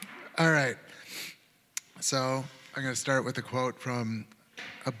All right. So I'm going to start with a quote from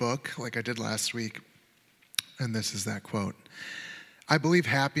a book like I did last week. And this is that quote. I believe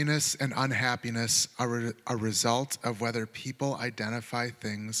happiness and unhappiness are a result of whether people identify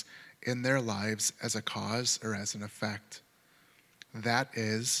things in their lives as a cause or as an effect. That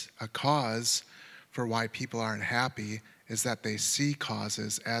is, a cause for why people aren't happy is that they see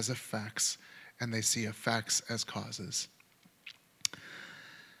causes as effects and they see effects as causes.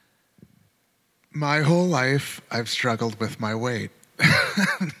 My whole life, I've struggled with my weight.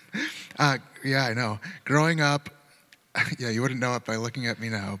 Yeah, I know. Growing up, yeah, you wouldn't know it by looking at me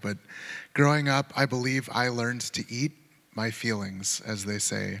now, but growing up, I believe I learned to eat my feelings, as they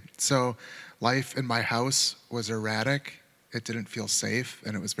say. So life in my house was erratic, it didn't feel safe,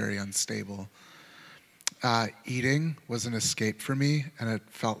 and it was very unstable. Eating was an escape for me, and it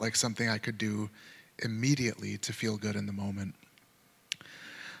felt like something I could do immediately to feel good in the moment.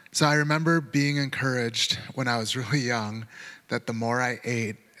 So I remember being encouraged when I was really young that the more I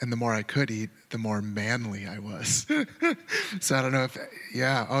ate and the more I could eat, the more manly I was. So I don't know if,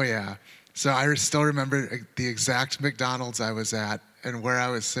 yeah, oh yeah. So I still remember the exact McDonald's I was at and where I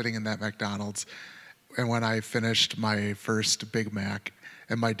was sitting in that McDonald's and when I finished my first Big Mac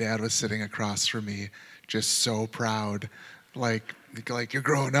and my dad was sitting across from me just so proud, like you're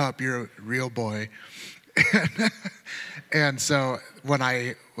growing up, you're a real boy. And so when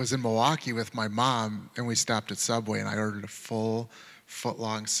I was in Milwaukee with my mom and we stopped at Subway and I ordered a full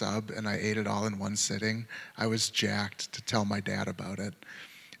foot-long sub and I ate it all in one sitting, I was jacked to tell my dad about it.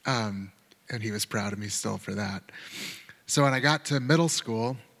 And he was proud of me still for that. So when I got to middle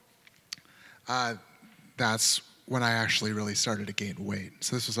school, that's when I actually really started to gain weight.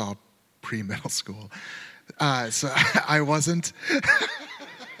 So this was all pre-middle school. So I wasn't...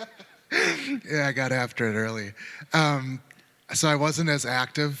 Yeah, I got after it early. So I wasn't as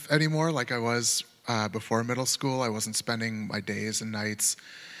active anymore like I was before middle school. I wasn't spending my days and nights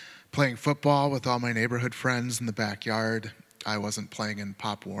playing football with all my neighborhood friends in the backyard. I wasn't playing in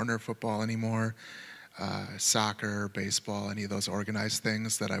Pop Warner football anymore, soccer, baseball, any of those organized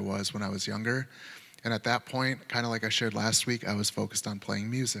things that I was when I was younger. And at that point, kind of like I shared last week, I was focused on playing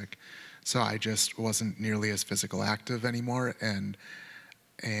music. So I just wasn't nearly as physical active anymore, and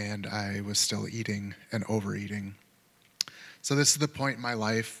I was still eating and overeating. So this is the point in my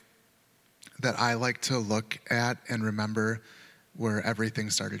life that I like to look at and remember where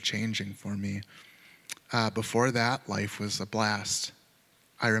everything started changing for me. Before that, life was a blast.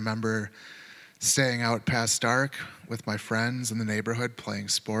 I remember staying out past dark with my friends in the neighborhood, playing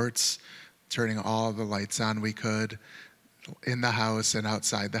sports, turning all the lights on we could in the house and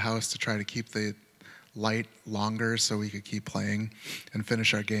outside the house to try to keep the light longer so we could keep playing and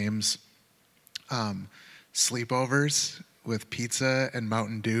finish our games. Sleepovers with pizza and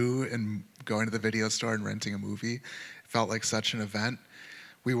Mountain Dew and going to the video store and renting a movie felt like such an event.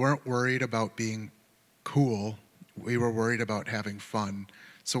 We weren't worried about being cool. We were worried about having fun.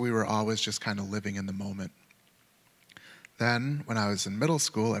 So we were always just kind of living in the moment. Then, when I was in middle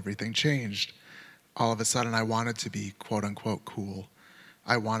school, everything changed. All of a sudden, I wanted to be quote-unquote cool.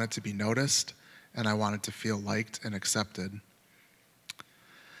 I wanted to be noticed, and I wanted to feel liked and accepted.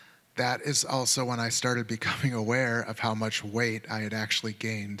 That is also when I started becoming aware of how much weight I had actually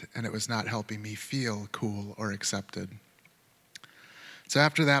gained, and it was not helping me feel cool or accepted. So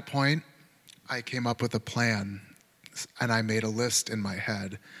after that point, I came up with a plan, and I made a list in my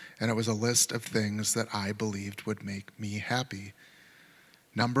head, and it was a list of things that I believed would make me happy.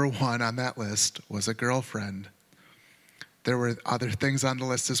 Number one on that list was a girlfriend. There were other things on the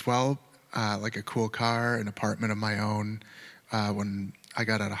list as well, like a cool car, an apartment of my own, when I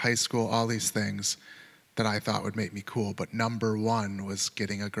got out of high school, all these things that I thought would make me cool. But number one was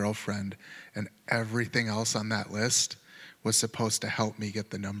getting a girlfriend, and everything else on that list was supposed to help me get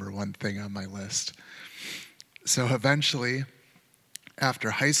the number one thing on my list. So eventually,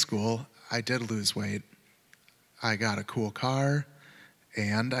 after high school, I did lose weight. I got a cool car,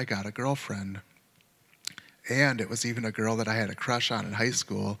 and I got a girlfriend. And it was even a girl that I had a crush on in high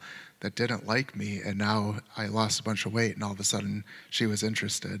school that didn't like me, and now I lost a bunch of weight, and all of a sudden she was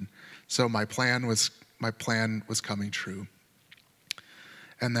interested. So my plan was coming true.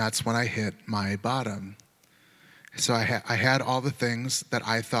 And that's when I hit my bottom. So I had all the things that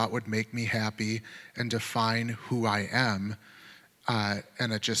I thought would make me happy and define who I am,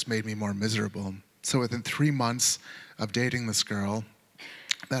 and it just made me more miserable. So within 3 months of dating this girl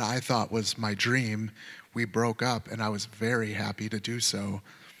that I thought was my dream, we broke up, and I was very happy to do so.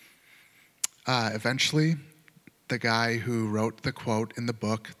 Eventually, the guy who wrote the quote in the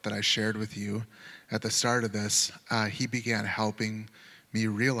book that I shared with you at the start of this, he began helping me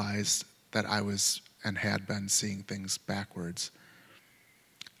realized that I was and had been seeing things backwards.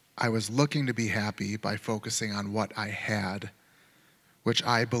 I was looking to be happy by focusing on what I had, which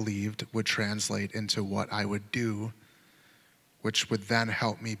I believed would translate into what I would do, which would then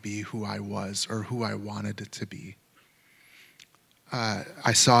help me be who I was or who I wanted it to be.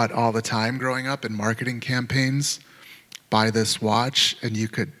 I saw it all the time growing up in marketing campaigns. Buy this watch, and you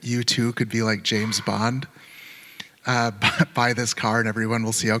too could be like James Bond. Buy this car, and everyone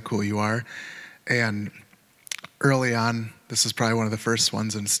will see how cool you are. And early on, this is probably one of the first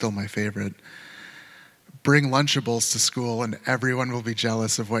ones, and still my favorite. Bring Lunchables to school, and everyone will be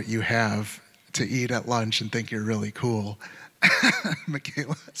jealous of what you have to eat at lunch and think you're really cool.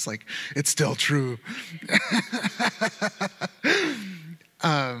 Michaela, it's like, it's still true.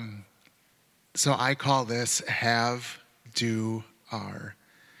 So I call this have, do, are.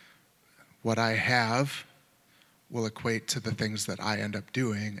 What I have will equate to the things that I end up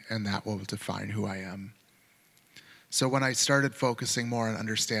doing, and that will define who I am. So when I started focusing more on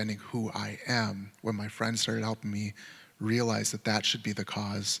understanding who I am, when my friends started helping me realize that that should be the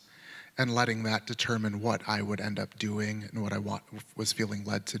cause, and letting that determine what I would end up doing and what I was feeling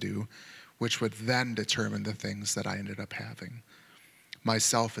led to do, which would then determine the things that I ended up having. My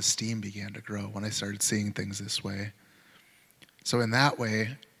self-esteem began to grow when I started seeing things this way. So in that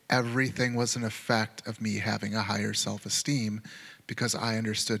way, everything was an effect of me having a higher self-esteem because I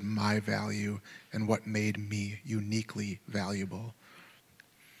understood my value and what made me uniquely valuable.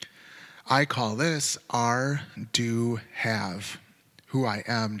 I call this are, do, have. Who I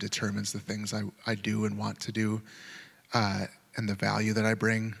am determines the things I do and want to do, and the value that I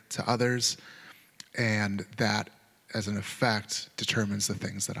bring to others, and that, as an effect, determines the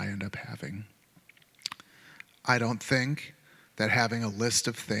things that I end up having. I don't think that having a list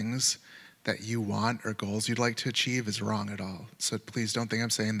of things that you want or goals you'd like to achieve is wrong at all. So please don't think I'm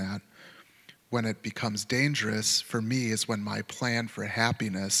saying that. When it becomes dangerous for me is when my plan for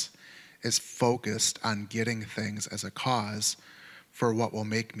happiness is focused on getting things as a cause for what will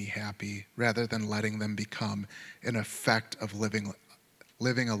make me happy, rather than letting them become an effect of living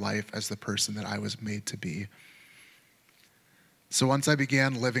a life as the person that I was made to be. So once I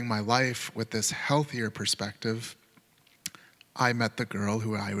began living my life with this healthier perspective, I met the girl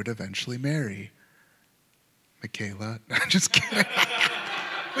who I would eventually marry. Michaela. I'm just kidding.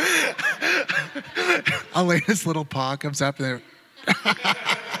 Elena's little paw comes up and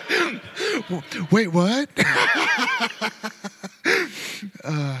wait, what?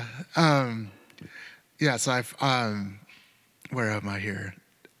 Yeah, so where am I here?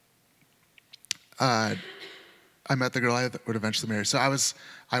 I met the girl I would eventually marry. So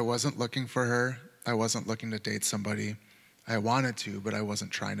I wasn't looking for her. I wasn't looking to date somebody. I wanted to, but I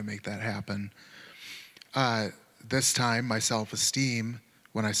wasn't trying to make that happen. This time, my self-esteem,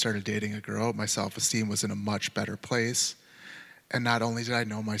 when I started dating a girl, my self-esteem was in a much better place. And not only did I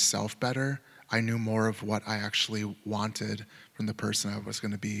know myself better, I knew more of what I actually wanted from the person I was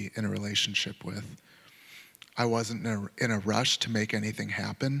going to be in a relationship with. I wasn't in a rush to make anything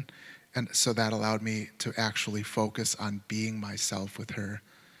happen, and so that allowed me to actually focus on being myself with her,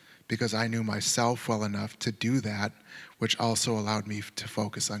 because I knew myself well enough to do that, which also allowed me to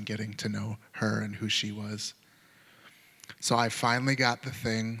focus on getting to know her and who she was. So I finally got the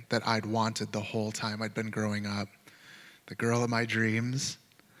thing that I'd wanted the whole time I'd been growing up, the girl of my dreams.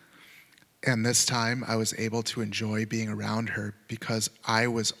 And this time I was able to enjoy being around her because I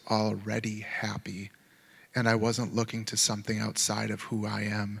was already happy, and I wasn't looking to something outside of who I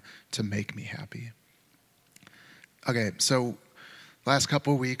am to make me happy. Okay, so last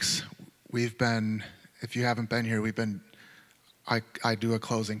couple of weeks, we've been, if you haven't been here, I do a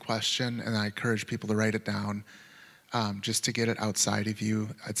closing question, and I encourage people to write it down just to get it outside of you.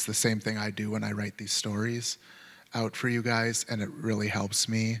 It's the same thing I do when I write these stories out for you guys, and it really helps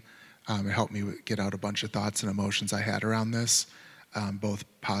me. It helped me get out a bunch of thoughts and emotions I had around this, both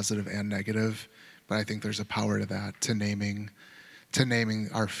positive and negative. But I think there's a power to that, to naming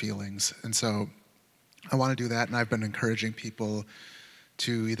our feelings. And so I want to do that, and I've been encouraging people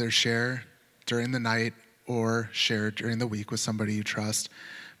to either share during the night or share during the week with somebody you trust.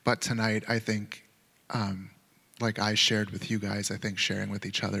 But tonight, I think, like I shared with you guys, I think sharing with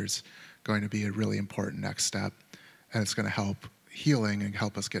each other is going to be a really important next step, and it's going to help healing and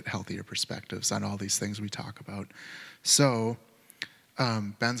help us get healthier perspectives on all these things we talk about. So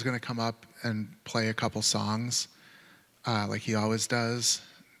Ben's going to come up and play a couple songs like he always does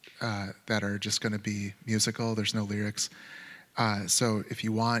that are just going to be musical. There's no lyrics. So if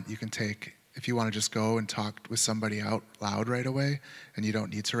you want, if you want to just go and talk with somebody out loud right away and you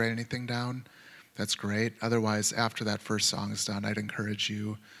don't need to write anything down, that's great. Otherwise, after that first song is done, I'd encourage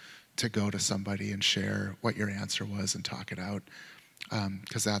you to go to somebody and share what your answer was and talk it out.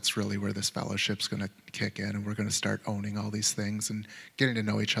 Because that's really where this fellowship's going to kick in, and we're going to start owning all these things and getting to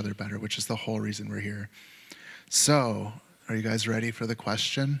know each other better, which is the whole reason we're here. So, are you guys ready for the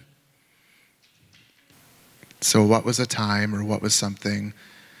question? So what was a time or what was something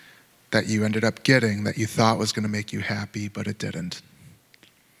that you ended up getting that you thought was going to make you happy, but it didn't?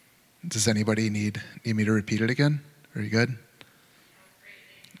 Does anybody need me to repeat it again? Are you good?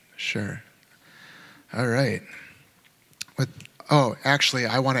 Sure. All right. Actually,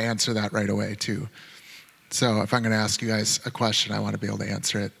 I want to answer that right away, too. So if I'm going to ask you guys a question, I want to be able to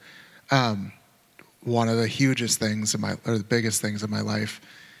answer it. One of the hugest things or the biggest things in my life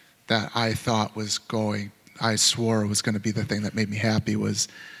that I swore was going to be the thing that made me happy was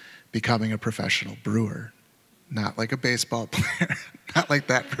becoming a professional brewer. Not like a baseball player, not like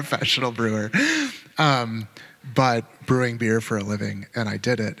that professional brewer, but brewing beer for a living. And I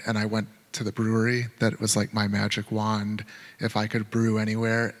did it, and I went to the brewery. That was like my magic wand. If I could brew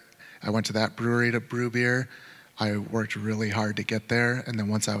anywhere, I went to that brewery to brew beer. I worked really hard to get there, and then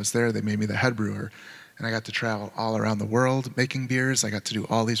once I was there, they made me the head brewer. And I got to travel all around the world making beers. I got to do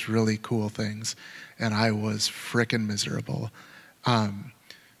all these really cool things, and I was frickin' miserable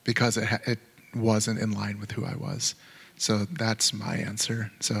because it wasn't in line with who I was. So that's my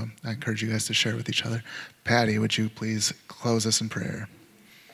answer. So I encourage you guys to share with each other. Patty, would you please close us in prayer?